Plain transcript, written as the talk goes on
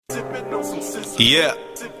Yeah.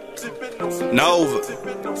 Nova.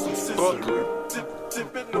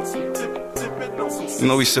 You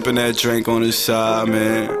know we sipping that drink on the side,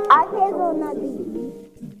 man.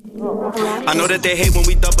 I know that they hate when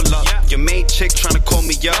we double up. Your main chick tryna call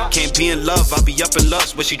me up. Can't be in love, I be up in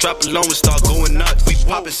lust. But she drop it low and start going nuts. We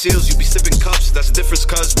poppin' seals, you be sipping cups. That's the difference,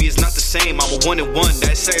 cuz we is not the same. I'm a one and one,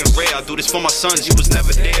 that's saying rare. I do this for my sons, you was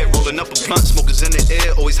never there. Rolling up a blunt, smokers in the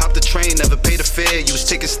air. Always hop the train, never pay the fare. You was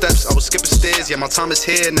taking steps, I was skipping stairs. Yeah, my time is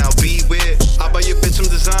here, now be weird. I buy your bitch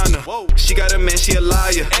some designer. She got a man, she a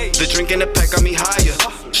liar. The drink in the pack got me higher.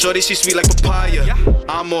 Shorty, she sweet like papaya.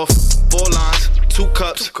 I'm off 4 lines. 2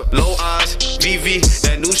 cups, low eyes, VV,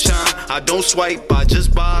 that new shine. I don't swipe, I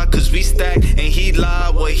just buy, cause we stack. And he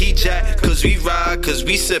lie, well he jack, cause we ride, cause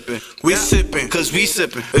we sippin'. We sippin', cause we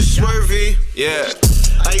sippin'. It's Swervy. Yeah.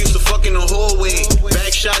 I used to fuck in the hallway.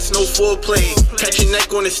 Back shots, no foreplay. Catch your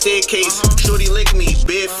neck on the staircase. Shorty lick me,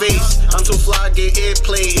 bare face. I'm so fly, get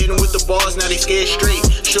airplay. Hit 'em with the bars, now they scared straight.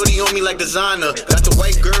 Shorty on me like designer. Got the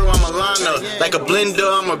white girl, I'm a liner. Like a blender,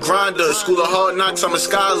 I'm a grinder. School of hard knocks, I'm a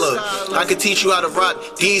scholar. I could teach you how to rock.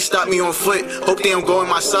 These stop me on foot. Hope they don't go in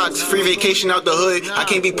my socks. Free vacation out the hood. I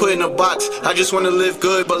can't be put in a box. I just wanna live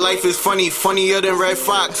good, but life is funny. Funnier than Red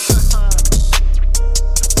Fox.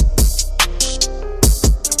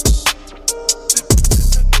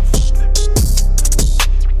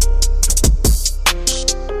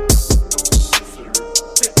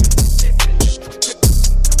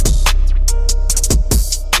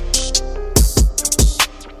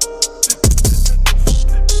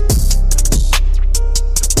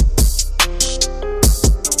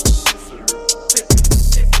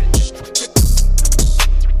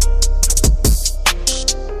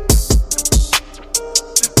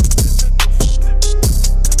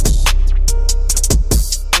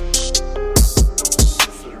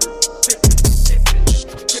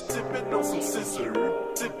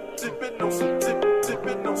 Sippin' on some